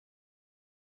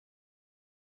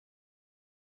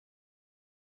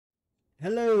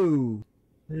Hello.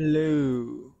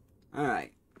 Hello.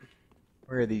 Alright.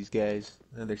 Where are these guys?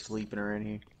 Oh, they're sleeping around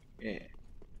here. Yeah.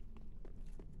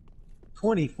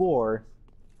 24?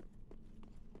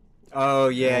 Oh,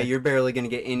 yeah, Eh, you're barely gonna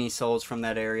get any souls from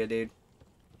that area, dude.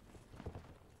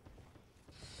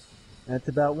 that's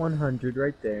about 100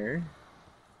 right there.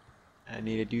 I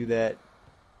need to do that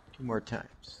 2 more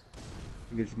times.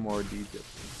 To get some more dudes up.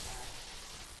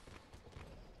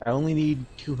 I only need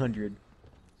 200.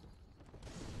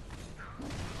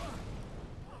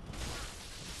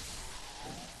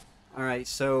 Alright,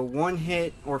 so one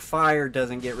hit or fire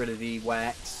doesn't get rid of the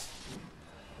wax.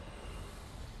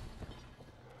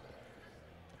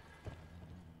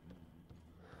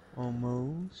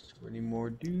 Almost. 20 more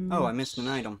dudes. Oh, I missed an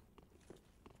item.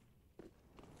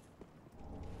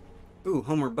 Ooh,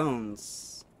 Homer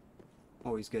Bones.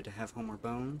 Always good to have Homer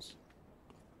Bones.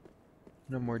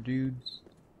 No more dudes.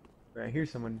 Right,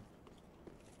 here's someone.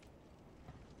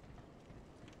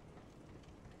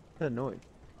 What's that noise?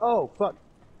 Oh, fuck.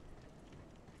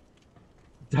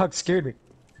 Dog scared me.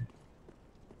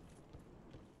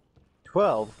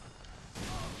 12.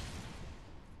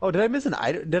 Oh, did I miss an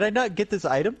item? Did I not get this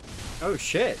item? Oh,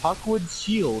 shit. Hawkwood's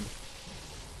shield.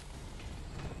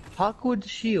 Hawkwood's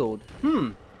shield.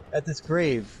 Hmm. At this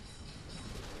grave.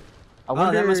 I Oh,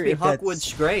 wonder that must be if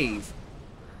Hawkwood's grave.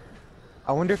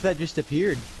 I wonder if that just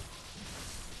appeared.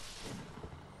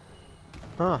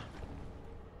 Huh.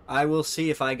 I will see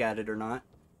if I got it or not.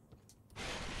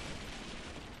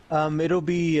 It'll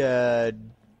be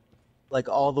like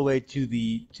all the way to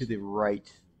the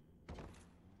right.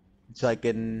 It's like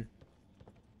in.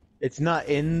 It's not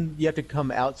in. You have to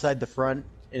come outside the front,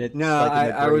 and it's No, like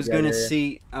in the I was graveyard gonna area.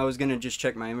 see. I was gonna just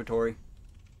check my inventory.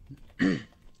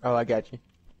 Oh, I got you.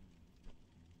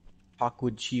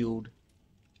 Hawkwood shield.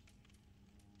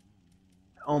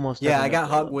 Almost. Yeah, have I enough got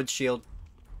for level. Hawkwood's shield.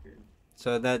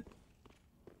 So that's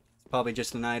probably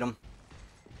just an item.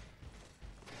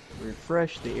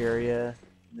 Refresh the area,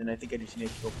 and then I think I just need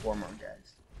to kill 4 more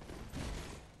guys.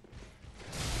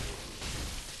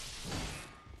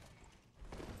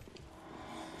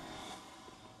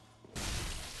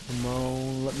 Come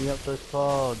on, let me up this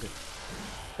fog.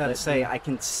 Gotta Let say, me I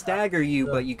can stagger you,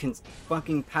 the- but you can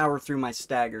fucking power through my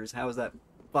staggers. How is that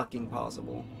fucking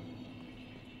possible?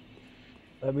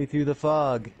 Let me through the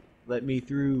fog. Let me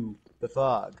through the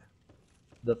fog.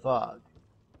 The fog.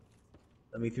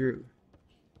 Let me through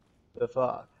the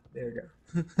fog. There we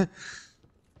go.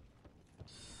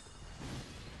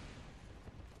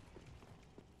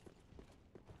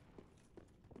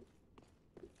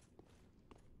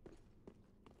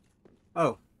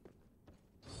 Oh.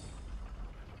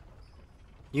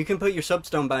 You can put your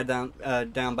substone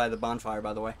down by the bonfire,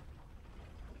 by the way.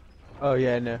 Oh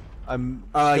yeah, no. I'm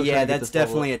still trying Yeah, to get that's this level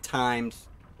definitely up. a timed.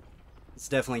 It's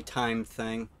definitely a timed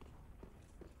thing.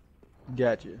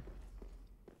 Gotcha.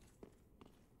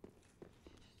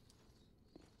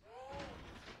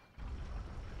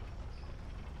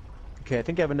 Okay, I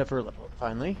think I have enough for a level up,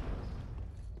 finally.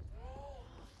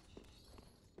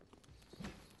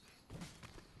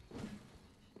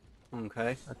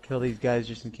 Okay. I'll kill these guys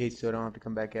just in case so I don't have to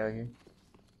come back out here.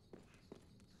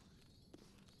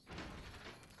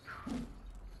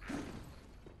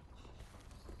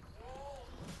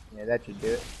 Yeah, that should do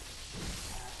it.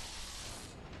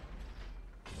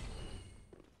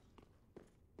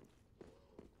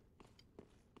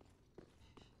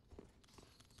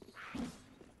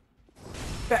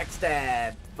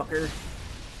 Backstab, fucker.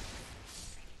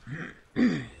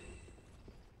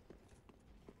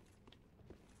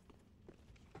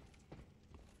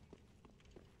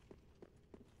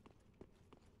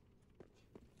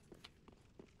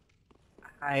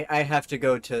 I have to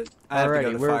go to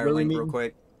Alrighty, where we Firelink real meeting?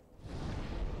 quick.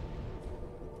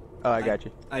 Oh, I got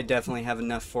you. I definitely have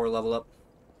enough for level up.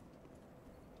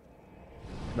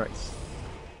 Nice.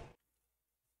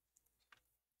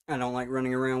 I don't like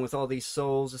running around with all these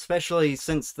souls, especially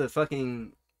since the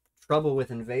fucking trouble with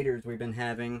invaders we've been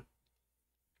having.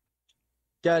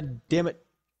 God damn it.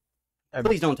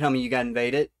 Please don't tell me you got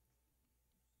invaded.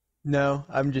 No,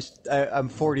 I'm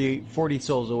 40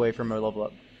 souls away from a level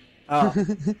up. Oh.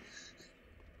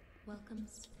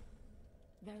 Welcomes.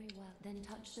 Very well. Then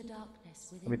touch the darkness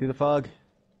Let me within. through the fog.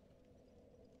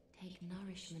 Take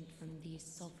nourishment from these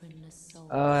sovereignless souls.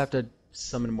 Oh, I have to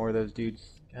summon more of those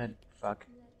dudes. God, fuck.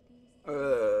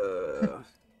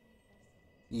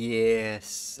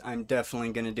 Yes, I'm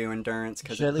definitely gonna do endurance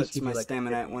because Should it at least puts give my you, like,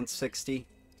 stamina at 160.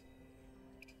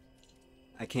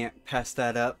 I can't pass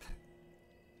that up.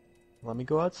 Let me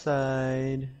go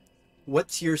outside.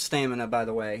 What's your stamina, by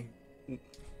the way?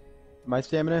 My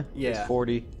stamina is Yeah.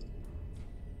 40.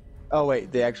 Oh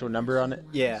wait, the actual number on it?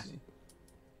 Yeah.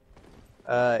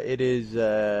 It is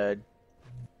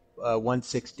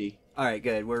 160. Alright,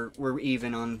 good. We're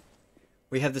even on...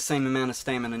 We have the same amount of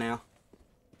stamina now.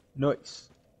 Nice.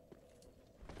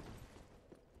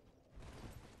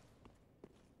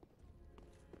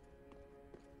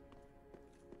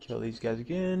 Kill these guys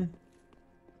again.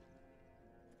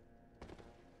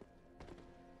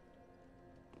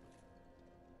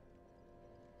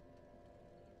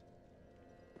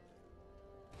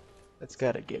 That's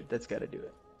gotta do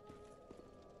it.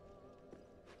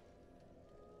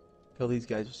 Kill these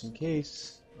guys just in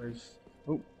case. Where's...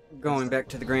 Oh. Going back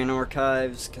to the Grand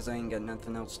Archives, because I ain't got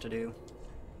nothing else to do.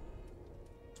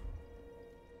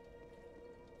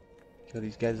 Kill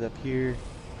these guys up here.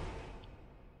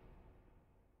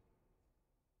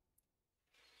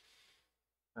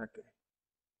 Okay.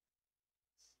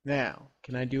 Now,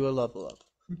 can I do a level up?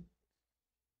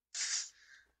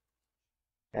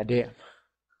 God damn.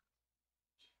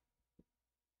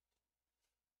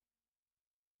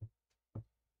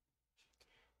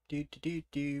 Do do do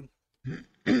do.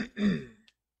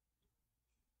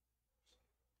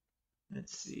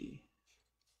 Let's see.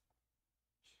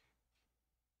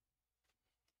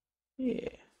 Yeah.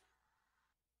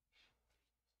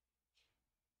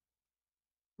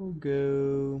 We'll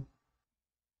go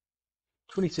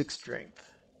 26 strength.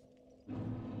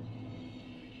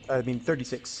 I mean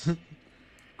 36.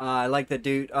 I like that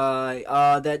dude.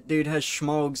 That dude has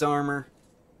Smog's armor.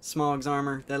 Smog's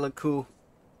armor. That look cool.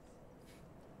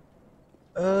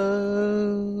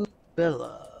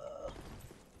 Bella.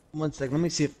 One sec, let me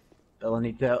see if Bella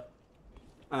needs out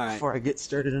Alright. before I get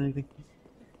started on anything.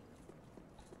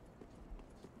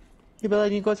 Hey Bella,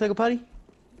 you need to go outside, go potty?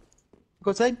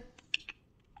 Go outside?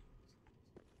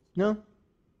 No?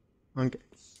 Okay.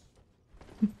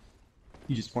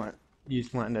 You just want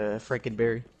a freaking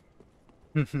berry.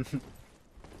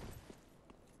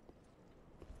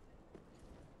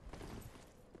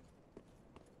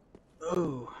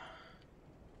 Oh.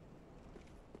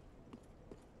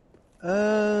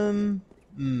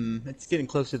 It's getting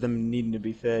close to them needing to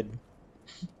be fed.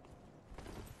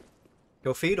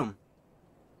 Go feed them.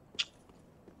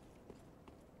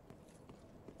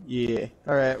 Yeah.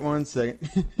 Alright, one second.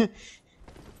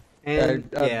 And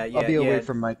I'll be away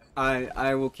from Mike.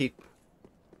 I will keep.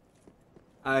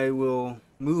 I will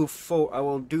move forward. I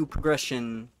will do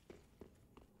progression.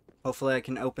 Hopefully, I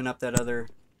can open up that other.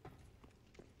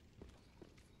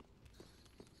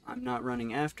 I'm not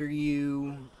running after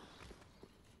you.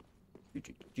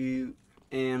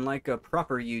 And like a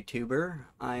proper YouTuber,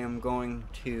 I am going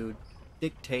to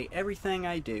dictate everything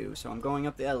I do. So I'm going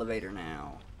up the elevator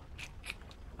now.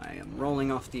 I am rolling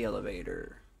off the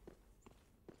elevator.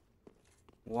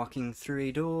 Walking through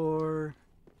a door.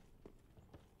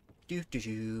 Do do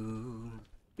do.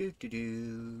 Do do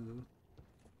do.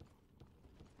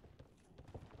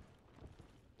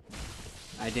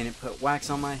 I didn't put wax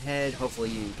on my head.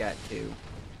 Hopefully you got to.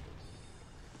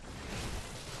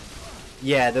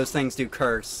 Yeah, those things do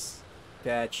curse.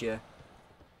 Gotcha.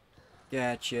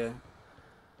 Gotcha.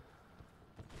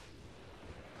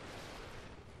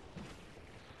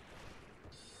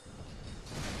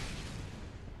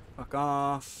 Fuck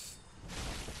off.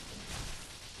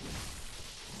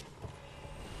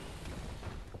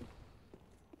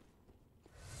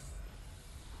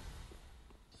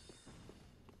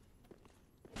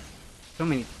 So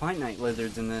many Fight Night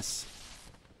lizards in this.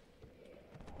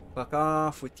 Fuck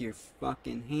off with your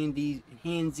fucking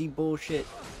handsy bullshit.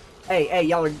 Hey,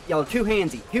 y'all are too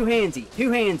handsy. Too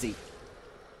handsy.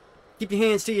 Keep your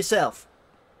hands to yourself.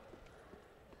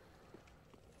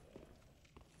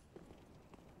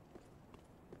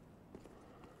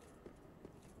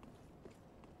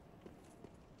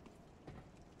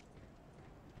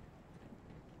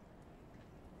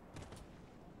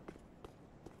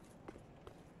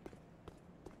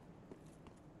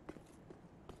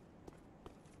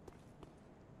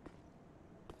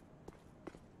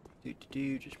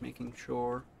 Just making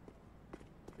sure.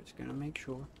 Just gonna make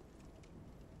sure.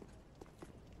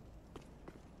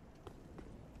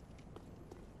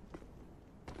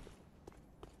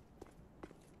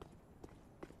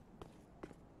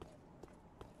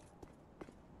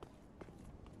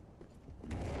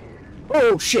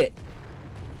 Oh shit!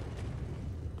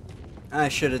 I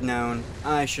should have known.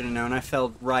 I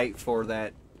felt right for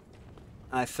that.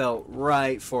 I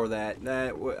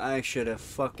should have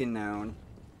fucking known.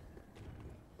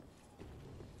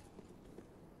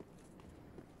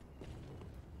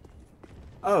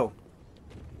 Oh.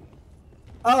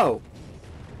 Oh.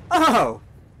 Oh.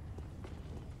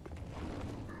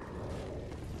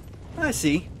 I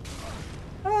see.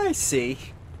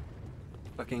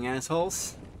 Fucking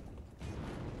assholes.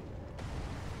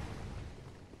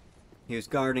 He was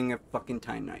guarding a fucking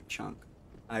Titanite chunk.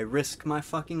 I risk my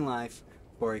fucking life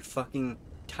for a fucking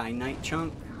Titanite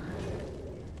chunk?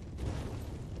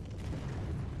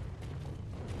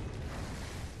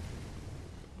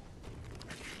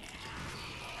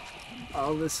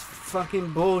 All this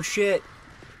fucking bullshit.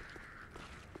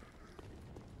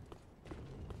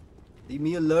 Leave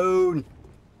me alone.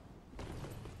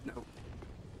 No.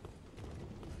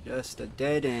 Just a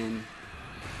dead end.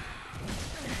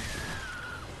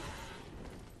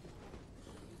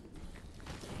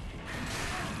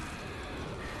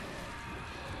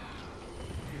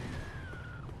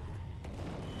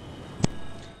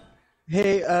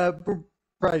 Hey, we're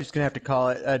probably just gonna have to call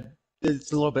it.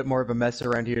 It's a little bit more of a mess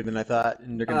around here than I thought,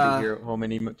 and they're gonna be here at home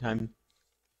any time.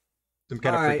 I'm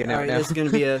kind of freaking out now. This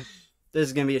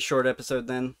is gonna be a short episode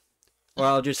then, or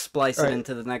I'll just splice it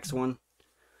into the next one.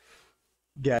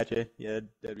 Gotcha. Yeah,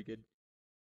 that'd be good.